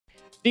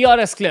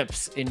TRS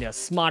Clips, India's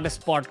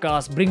smartest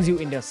podcast, brings you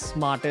India's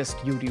smartest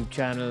YouTube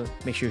channel.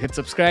 Make sure you hit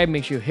subscribe,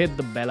 make sure you hit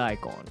the bell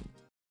icon.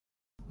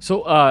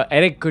 So,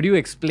 Eric, could you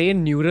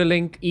explain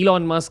Neuralink,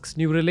 Elon Musk's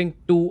Neuralink,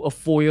 to a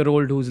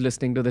 4-year-old who's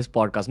listening to this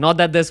podcast? Not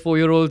that there's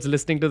 4-year-olds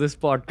listening to this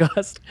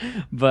podcast,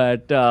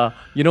 but,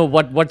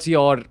 what's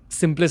your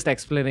simplest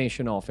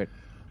explanation of it?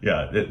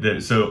 Yeah,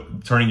 so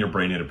turning your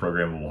brain into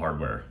programmable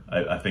hardware,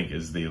 I think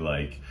is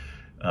the,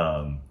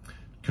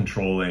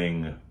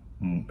 controlling...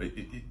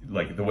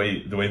 Like the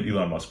way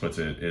Elon Musk puts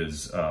it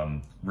is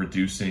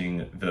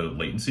reducing the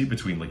latency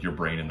between your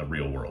brain and the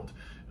real world.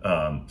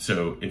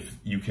 So if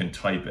you can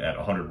type at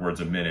 100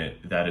 words a minute,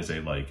 that is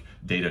a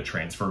data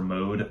transfer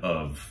mode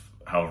of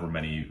however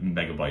many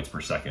megabytes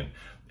per second.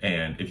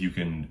 And if you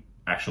can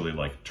actually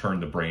turn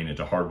the brain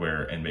into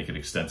hardware and make it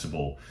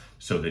extensible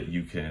so that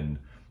you can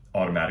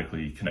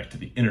automatically connect to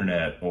the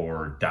internet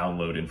or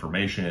download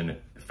information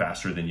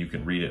faster than you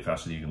can read it,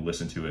 faster than you can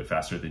listen to it,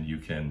 faster than you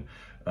can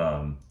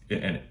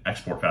and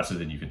export faster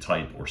than you can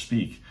type or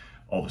speak,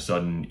 all of a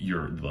sudden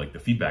you're the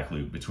feedback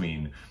loop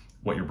between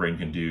what your brain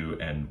can do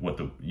and what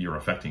you're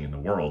affecting in the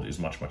world is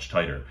much, much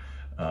tighter.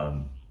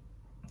 And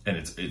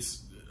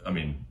it's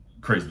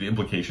crazy. The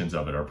implications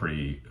of it are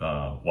pretty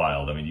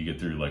wild. I mean, you get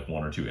through 1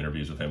 or 2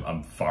 interviews with him.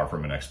 I'm far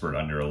from an expert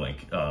on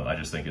Neuralink. I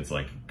just think it's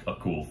a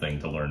cool thing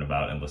to learn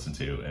about and listen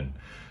to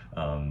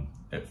and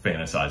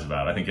fantasize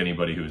about. I think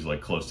anybody who's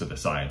close to the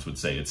science would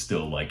say it's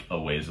still a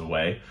ways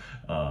away.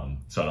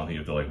 So I don't think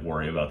you have to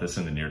worry about this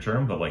in the near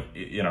term, but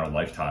in our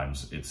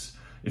lifetimes,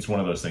 it's one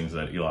of those things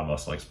that Elon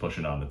Musk likes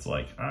pushing on. That's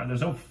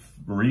there's no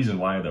reason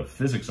why the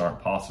physics aren't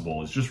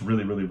possible. It's just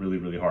really, really, really,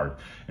 really hard.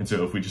 And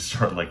so if we just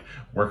start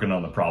working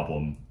on the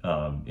problem,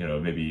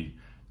 maybe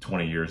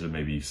 20 years or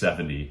maybe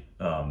 70,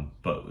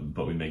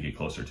 but we may get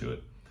closer to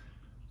it.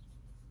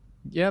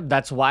 Yeah,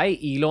 that's why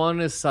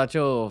Elon is such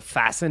a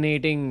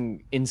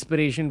fascinating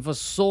inspiration for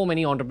so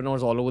many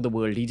entrepreneurs all over the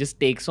world. He just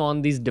takes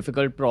on these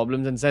difficult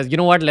problems and says, you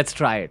know what, let's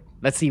try it.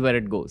 Let's see where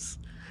it goes.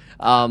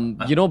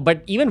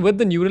 But even with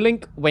the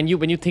Neuralink, when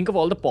you think of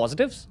all the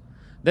positives,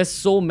 there's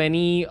so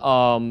many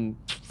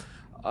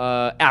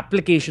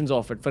applications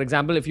of it. For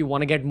example, if you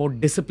want to get more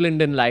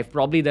disciplined in life,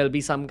 probably there'll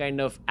be some kind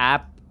of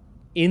app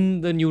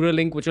in the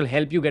Neuralink which will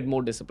help you get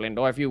more disciplined.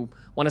 Or if you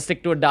want to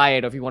stick to a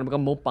diet, or if you want to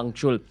become more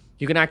punctual,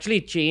 you can actually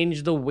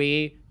change the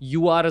way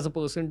you are as a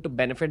person to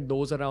benefit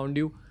those around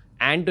you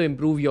and to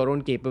improve your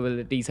own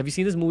capabilities. Have you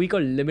seen this movie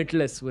called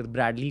Limitless with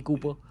Bradley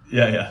Cooper?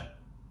 Yeah.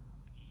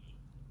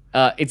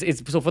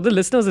 So for the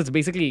listeners, it's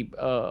basically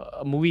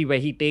a movie where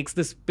he takes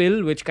this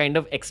pill which kind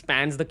of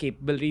expands the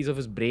capabilities of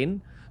his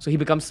brain. So he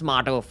becomes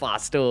smarter,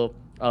 faster,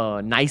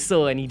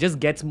 nicer, and he just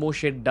gets more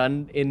shit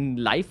done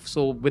in life.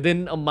 So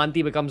within a month,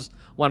 he becomes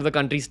one of the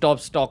country's top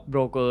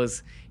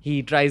stockbrokers.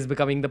 He tries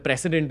becoming the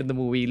president in the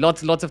movie.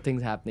 Lots of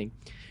things happening.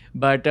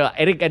 But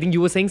Eric, I think you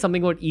were saying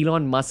something about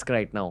Elon Musk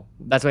right now.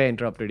 That's why I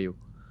interrupted you.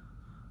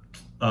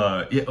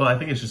 I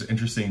think it's just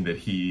interesting that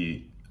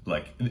he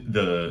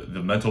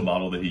the mental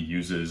model that he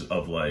uses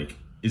of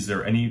is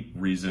there any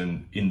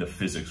reason in the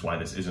physics why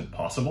this isn't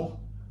possible?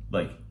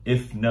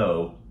 If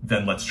no,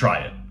 then let's try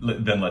it.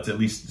 Then let's at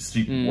least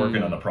keep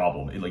working on the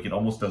problem. It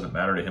almost doesn't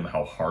matter to him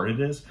how hard it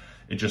is.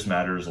 It just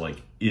matters,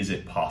 is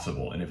it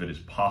possible? And if it is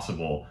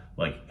possible,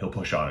 he'll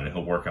push on it and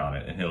he'll work on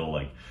it and he'll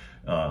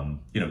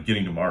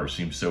getting to Mars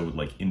seems so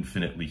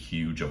infinitely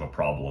huge of a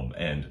problem,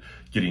 and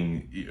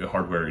getting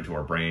hardware into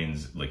our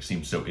brains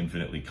seems so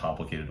infinitely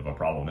complicated of a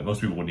problem that most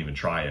people wouldn't even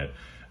try it.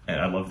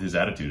 And I loved his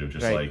attitude of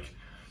just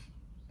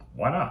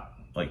why not?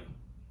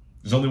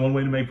 There's only one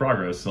way to make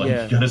progress. You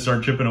gotta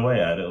start chipping away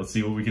at it. Let's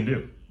see what we can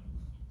do.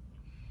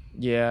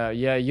 Yeah.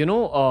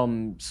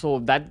 So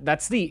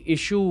that's the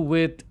issue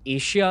with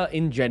Asia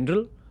in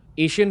general.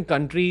 Asian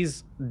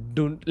countries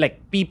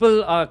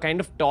people are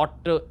kind of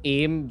taught to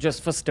aim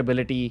just for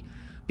stability.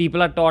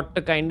 People are taught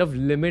to kind of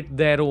limit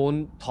their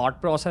own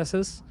thought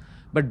processes.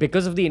 But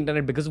because of the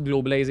internet, because of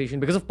globalization,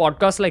 because of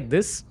podcasts like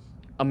this,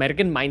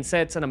 American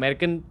mindsets and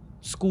American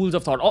schools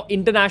of thought, or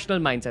international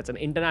mindsets and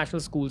international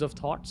schools of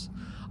thoughts,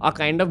 are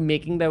kind of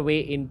making their way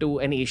into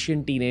an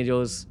Asian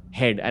teenager's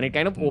head. And it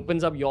kind of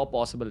opens up your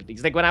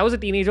possibilities. When I was a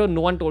teenager,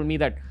 no one told me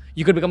that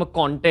you could become a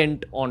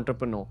content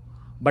entrepreneur.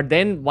 But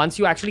then once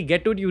you actually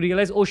get to it, you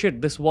realize, oh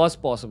shit, this was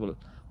possible.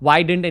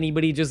 Why didn't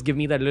anybody just give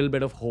me that little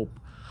bit of hope?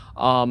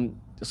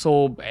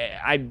 So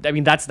I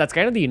mean, that's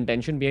kind of the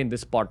intention behind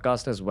this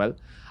podcast as well.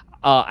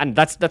 And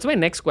that's my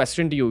next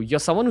question to you. You're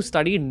someone who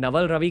studied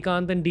Naval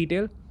Ravikant in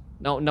detail.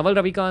 Now, Naval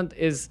Ravikant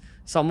is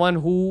someone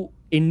who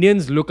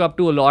Indians look up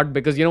to a lot,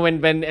 because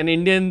when an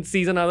Indian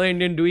sees another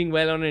Indian doing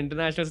well on an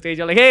international stage,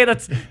 you're like, hey,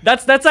 that's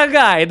our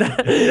guy.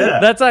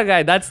 That's our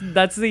guy. That's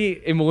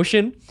the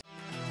emotion.